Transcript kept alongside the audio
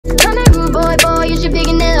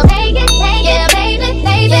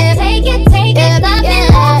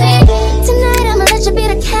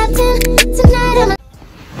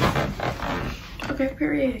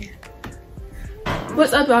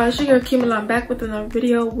up, y'all? It's your girl Kimberly. I'm back with another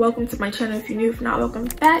video. Welcome to my channel if you're new. If not, welcome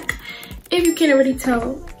back. If you can't already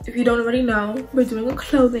tell, if you don't already know, we're doing a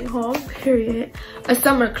clothing haul, period. A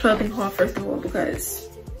summer clothing haul, first of all, because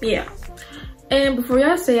yeah. And before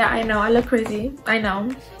y'all say it, I know I look crazy. I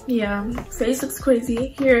know, yeah, face looks crazy,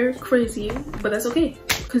 hair crazy, but that's okay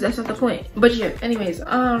because that's not the point. But yeah, anyways,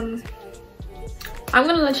 I'm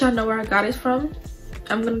gonna let y'all know where I got it from.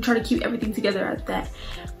 I'm gonna try to keep everything together at that,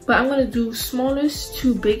 but I'm gonna do smallest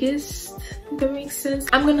to biggest, if that makes sense.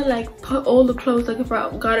 I'm gonna like put all the clothes, like if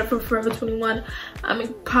I got it from Forever 21, I'm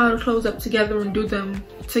gonna pile the clothes up together and do them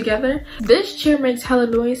together. This chair makes hella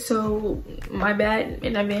noise, so my bad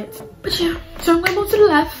in advance. But yeah, so I'm gonna move to the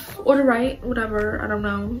left or the right, whatever, I don't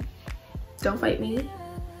know, don't fight me.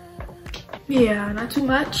 Yeah, not too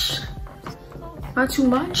much, not too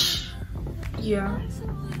much, yeah.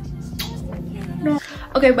 No.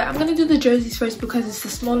 Okay, but I'm gonna do the jerseys first because it's the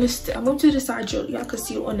smallest. I'm going to the side so y'all can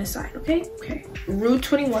see it on the side, okay? Okay. Rue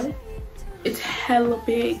 21. It's hella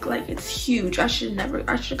big, like it's huge. I should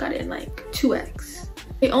have got it in like 2X.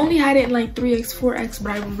 They only had it in like 3X, 4X,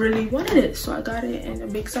 but I really wanted it, so I got it in a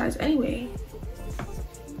big size anyway.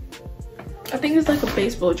 I think it's like a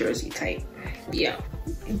baseball jersey type. Yeah.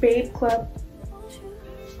 Babe Club.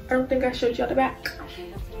 I don't think I showed y'all the back.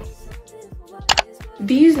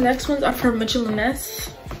 These next ones are from Mitchell and Ness.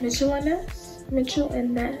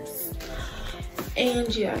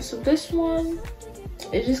 And yeah, so this one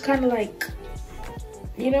is just kind of like,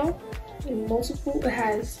 you know, multiple. It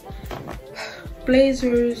has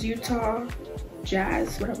Blazers, Utah,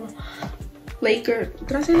 Jazz, whatever, Lakers.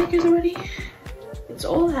 Did I say Lakers already? It's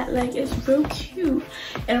all that, like, it's real cute.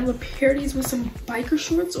 And I'm gonna pair these with some biker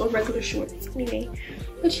shorts or regular shorts anyway.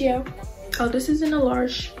 But yeah, oh, this is in a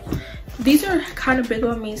large. These are kind of big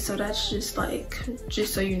on me, so that's just like,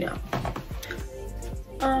 just so you know.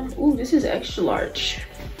 Ooh, this is extra large.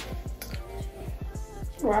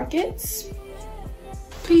 Rockets.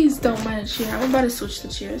 Please don't mind the chair. I'm about to switch the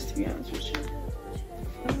chairs, to be honest with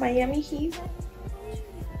you. Miami Heat.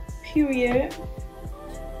 Period.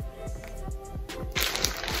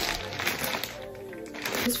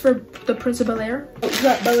 This is for the Prince of Bel-Air. Oh, you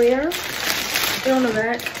got Bel-Air. And on the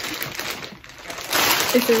back,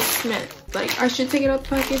 it says Smith. Like, I should take it out the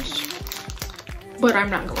package, but I'm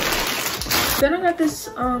not going to. Then I got this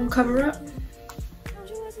cover up.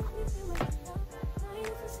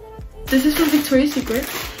 This is from Victoria's Secret.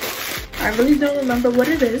 I really don't remember what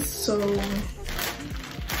it is, so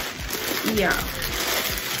yeah.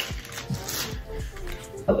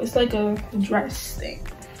 Oh, it's like a dress thing.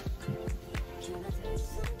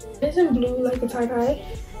 It's in blue, like a tie-dye.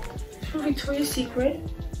 It's from Victoria's Secret.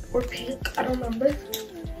 Or pink, I don't remember.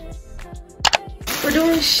 We're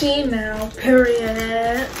doing Shein now,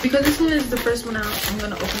 period. Because this one is the first one out, I'm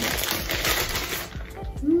gonna open it.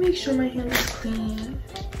 Let me make sure my hand is clean.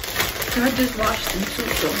 I just washed them too,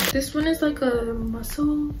 so. This one is like a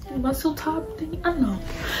muscle top thing, I don't know.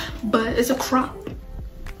 But it's a crop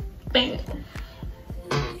thing.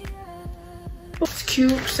 It's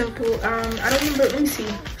cute, simple. I don't remember, let me see.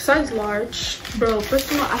 Size large. Bro, first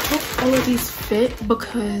of all, I hope all of these fit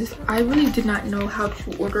because I really did not know how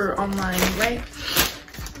to order online, right?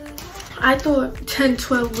 I thought 10,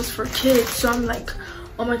 12 was for kids, so I'm like,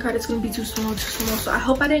 oh my god, it's gonna be too small, so I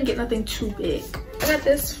hope I didn't get nothing too big. I got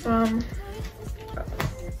this from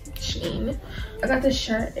Shein. I got this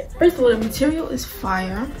shirt. First of all, the material is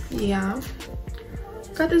fire, yeah.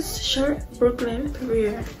 Got this shirt, Brooklyn,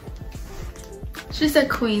 period. She said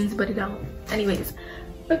Queens, but it don't. Anyways,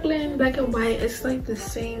 Brooklyn, black and white. It's like the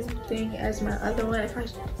same thing as my other one.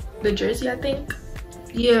 The jersey, I think.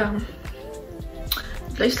 Yeah,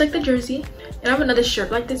 it's like the jersey. And I have another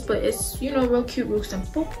shirt like this, but it's, you know, real cute, real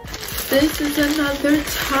simple. This is another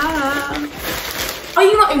top. Are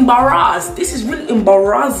you not embarrassed? This is really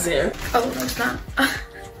embarrassing. Oh, no, it's not.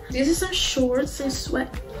 These are some shorts, some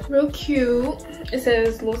sweat. Real cute. It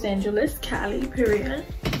says Los Angeles, Cali, period.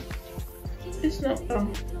 It's not, I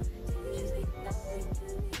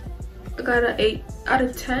got an 8 out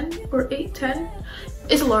of 10 or 8/10.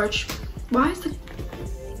 It's a large. Why is the,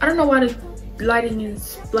 I don't know why the lighting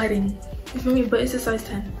is lighting, you feel me, but it's a size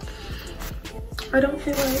 10. I don't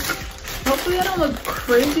feel like, hopefully I don't look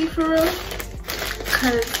crazy for real,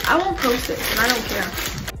 because I won't post it and I don't care.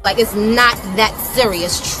 Like, it's not that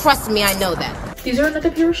serious, trust me, I know that. These are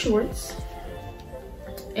another pair of shorts,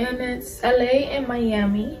 and it's LA and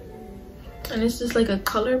Miami. And it's just like a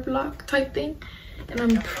color block type thing, and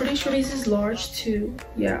I'm pretty sure this is large too.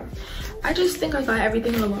 Yeah, I just think I got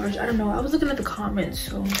everything in a large. I don't know, I was looking at the comments,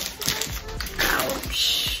 so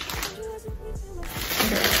ouch.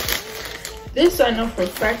 Okay. This I know for a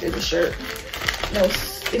fact is a shirt. No,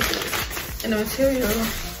 this. And the material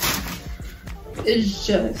is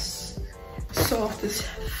just soft as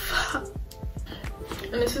fuck.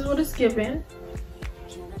 And this is what it's given.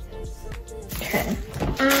 Okay.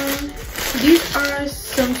 These are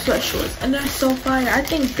some sweat shorts and they're so fire. I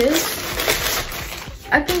think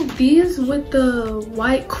these with the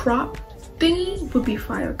white crop thingy would be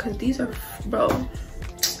fire, because these are, bro,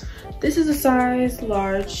 this is a size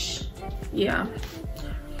large, yeah.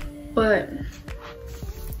 But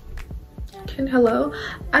hello,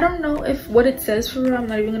 I don't know if what it says for real. I'm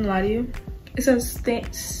not even gonna lie to you. It says stay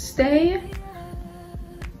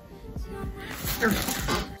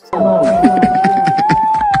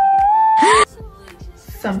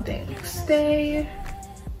something. Stay.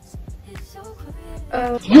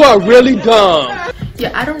 You are really dumb.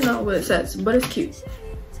 Yeah, I don't know what it says, but it's cute.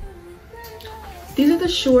 These are the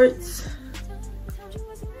shorts.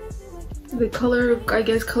 The color, I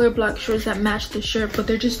guess, color block shorts that match the shirt, but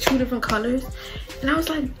they're just two different colors. And I was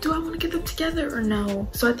like, do I want to get them together or no?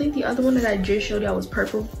 So I think the other one that I just showed y'all was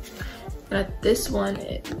purple. And this one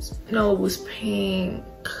is, no, it was pink.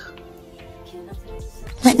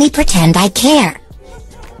 Let me pretend I care.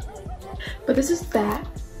 But this is that.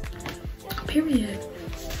 Period.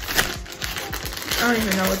 I don't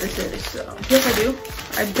even know what this is, so. Yes, I do.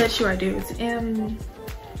 I bet you I do. It's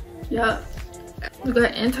yeah. We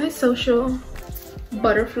got Antisocial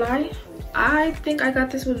Butterfly. I think I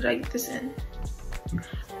got this. What did I get this in?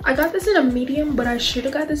 I got this in a medium, but I should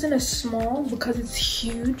have got this in a small because it's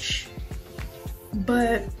huge.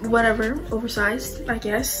 But whatever, oversized, I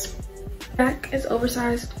guess. Back is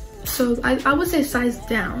oversized, so I would say size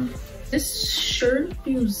down. This shirt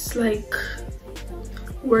feels like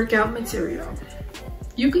workout material.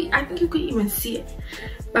 I think you could even see it,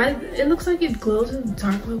 but it looks like it glows in the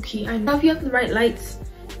dark, low key. I know if you have the right lights,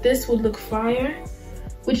 this would look fire,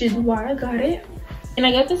 which is why I got it. And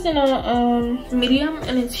I got this in a medium,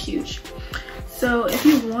 and it's huge. So if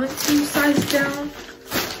you want to size down,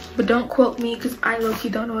 but don't quote me because I low-key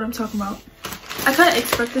don't know what I'm talking about. I kind of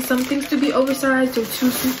expected some things to be oversized or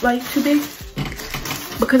too big,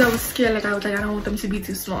 because I was scared. Like I was like, I don't want them to be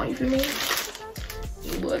too small. You feel me?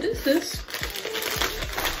 What is this?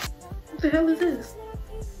 What the hell is this?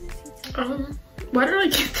 Why did I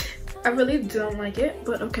get this? I really don't like it,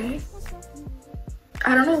 but okay.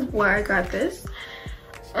 I don't know why I got this.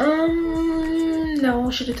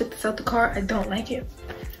 No, should have took this out the car. I don't like it.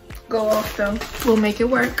 Go off though. We'll make it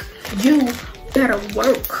work. You better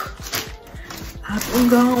work. I've been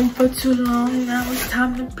gone for too long. Now it's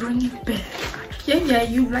time to bring it back. Yeah,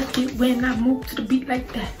 you like it when I move to the beat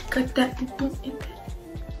like that. Cut that and boom in that.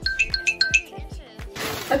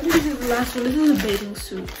 I think this is the last one. This is a bathing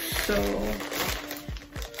suit. So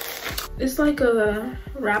it's like a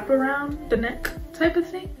wrap around the neck type of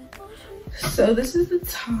thing. So this is the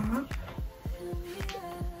top.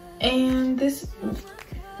 And this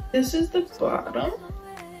is the bottom.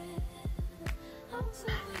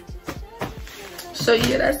 So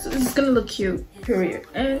yeah, this is gonna look cute, period.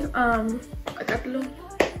 And I got the little,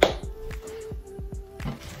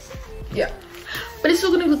 yeah, but it's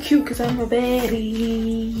still gonna look cute because I'm a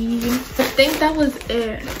baddie. I think that was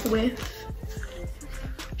it with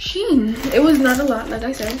Shein. It was not a lot, like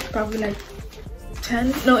I said, probably like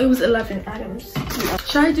 10, no, it was 11 items.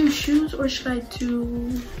 Should I do shoes or should I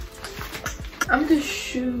do, I'm gonna do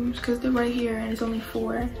shoes because they're right here and it's only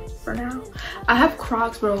 4 for now. I have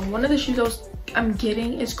Crocs, bro. One of the shoes I'm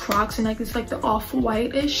getting is Crocs, and like it's like the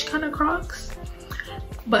off-white-ish kind of Crocs,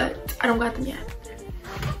 but I don't got them yet,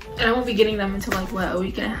 and I won't be getting them until like what, a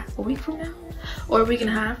week from now, or a week and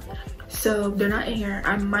a half. So they're not in here.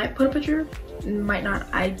 I might put a picture, might not,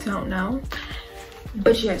 I don't know.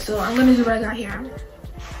 But yeah, so I'm gonna do what I got here.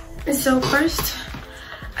 And so first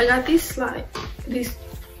I got these slides,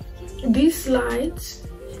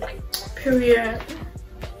 period.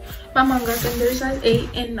 My mom got them. They're size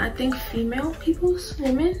 8, and I think female people's,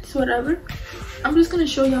 women's, whatever. I'm just gonna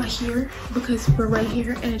show y'all here because we're right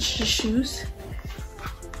here and it's just shoes.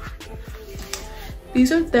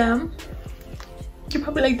 These are them. You're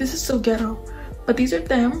probably like, this is so ghetto, but these are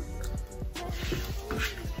them.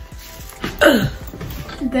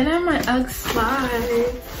 Then I have my UGG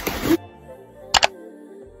slides.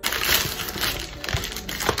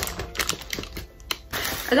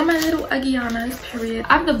 I got my little Uggianas, period.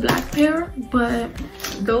 I have the black pair, but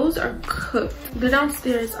those are cooked. They're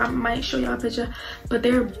downstairs. I might show y'all a picture, but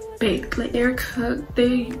they're baked. Like, they're cooked.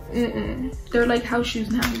 They're like house shoes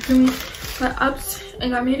now, you feel me? But ups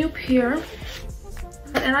and got me a new pair.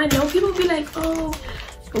 And I know people be like, oh,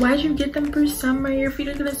 why'd you get them for summer? Your feet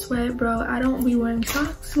are gonna sweat, bro. I don't be wearing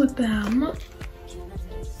socks with them.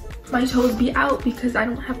 my toes be out because I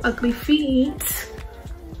don't have ugly feet.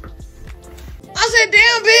 I said,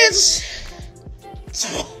 damn, bitch.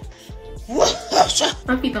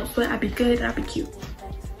 My feet don't sweat. I be good and I be cute.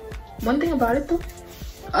 One thing about it though,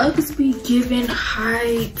 Uggs be giving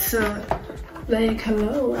height. Like,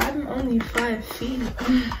 hello, I'm only 5 feet.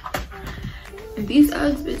 And these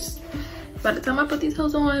Uggs, bitch, by the time I put these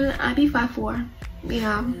heels on, I be 5'4".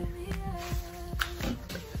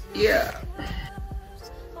 Yeah.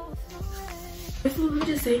 Let me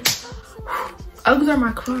just say, Uggs are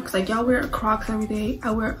my Crocs. Like, y'all wear Crocs every day.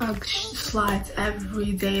 I wear Ugg slides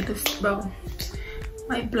every day. This, bro,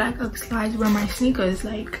 my black Ugg slides were my sneakers.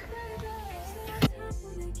 Like,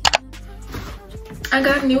 I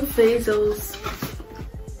got new Fazos.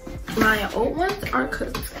 My old ones are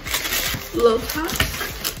cooked. Low tops.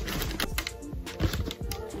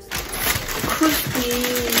 Crispy.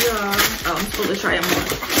 I'm supposed to try them more.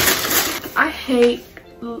 I hate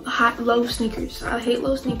low sneakers. I hate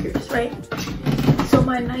low sneakers, right? So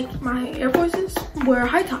my Air Forces were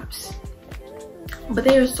high tops, but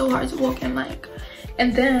they are so hard to walk in. Like,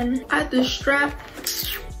 and then at the strap,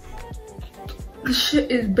 the shit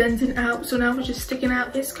is bending out, so now it's just sticking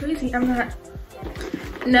out. It's crazy. I'm not,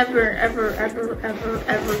 never ever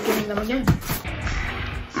getting them again.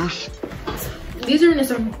 These are in a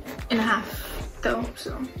 7.5 though,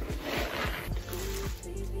 so.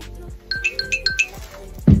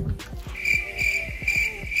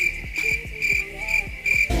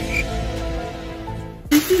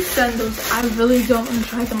 These sandals, I really don't want to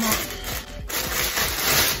try them on.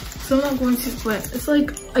 So I'm not going to, but it's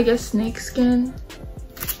like, I guess, snake skin.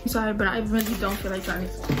 I'm sorry, but I really don't feel like trying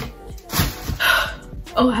this.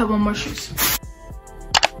 Oh, I have one more shoes.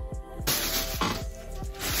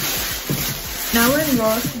 Now we're in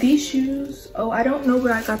Ross. These shoes, oh, I don't know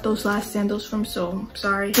where I got those last sandals from, so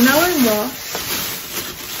sorry. So now we're in Ross.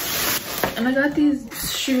 And I got these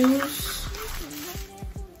shoes.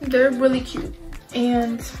 They're really cute.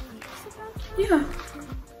 And yeah.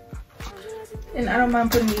 And I don't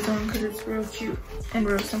mind putting these on because it's real cute and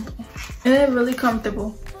real simple. And they're really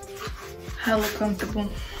comfortable. Hella comfortable.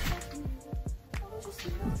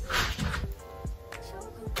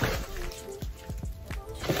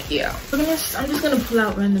 Yeah, I'm just gonna pull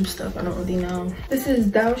out random stuff. I don't really know. This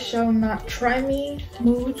is Thou Shall Not Try Me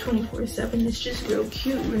Mood 24/7. It's just real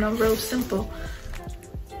cute, you know, real simple.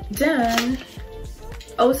 Then,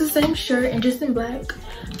 oh, it's the same shirt and just in black.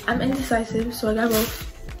 I'm indecisive, so I got both.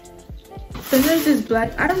 Then there's this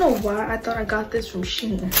black, I don't know why I thought I got this from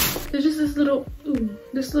Shein. There's just this little,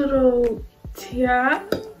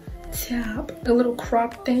 tap, a little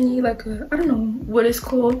crop thingy, like a, I don't know what it's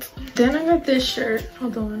called. Then I got this shirt,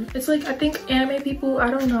 hold on. It's like, I think anime people,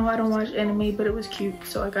 I don't know, I don't watch anime, but it was cute,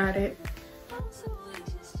 so I got it.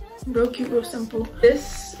 Real cute, real simple.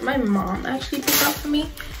 This, my mom actually picked out for me.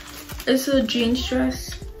 It's a jeans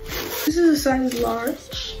dress. This is a size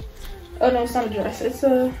large. Oh no, it's not a dress, it's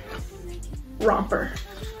a romper.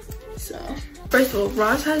 So, first of all,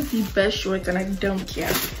 Ross has the best shorts and I don't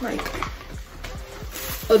care. Like,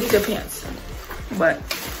 oh, these are pants. But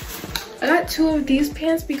I got 2 of these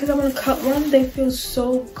pants because I want to cut one. They feel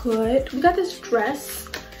so good. We got this dress.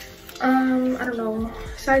 I don't know,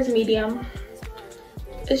 size medium.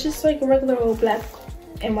 It's just like a regular old black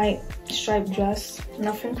and white striped dress.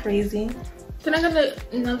 Nothing crazy. Then I got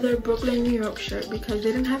another Brooklyn, New York shirt because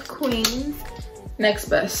they didn't have Queens. Next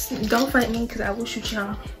best. Don't fight me because I will shoot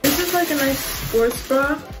y'all. This is like a nice sports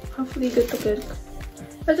bra. Hopefully you get the good.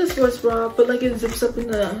 That's a sports bra, but like it zips up in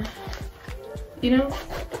the, you know.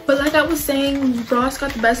 But like I was saying, Ross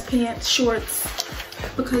got the best pants, shorts,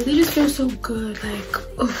 because they just feel so good.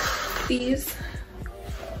 Like, ugh. These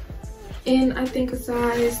in, I think, a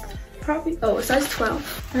size, probably, oh, a size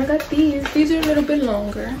 12. And I got these. These are a little bit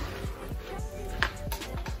longer.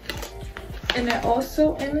 And they're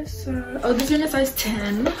also in a size, oh, these are in a size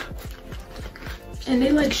 10. And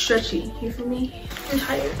they like stretchy, you feel me? And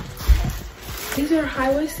tired. These are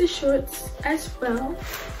high-waisted shorts as well.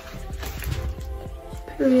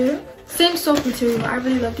 Period. Same soft material. I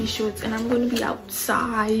really love these shorts and I'm going to be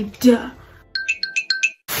outside.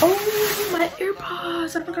 Oh, my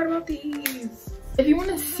AirPods. I forgot about these. If you want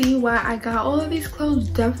to see why I got all of these clothes,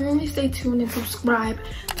 definitely stay tuned and subscribe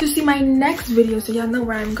to see my next video so y'all know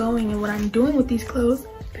where I'm going and what I'm doing with these clothes.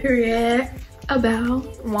 Period. About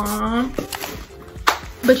womp.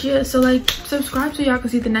 But yeah, so like subscribe so y'all can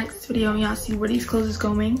see the next video and y'all see where these clothes is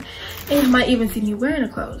going, and you might even see me wearing the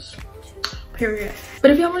clothes. Period.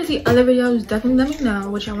 But if y'all want to see other videos, definitely let me know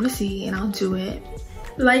what y'all want to see and I'll do it.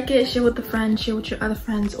 Like it, share with a friend, share with your other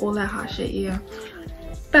friends, all that hot shit. Yeah.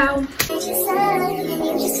 Bow.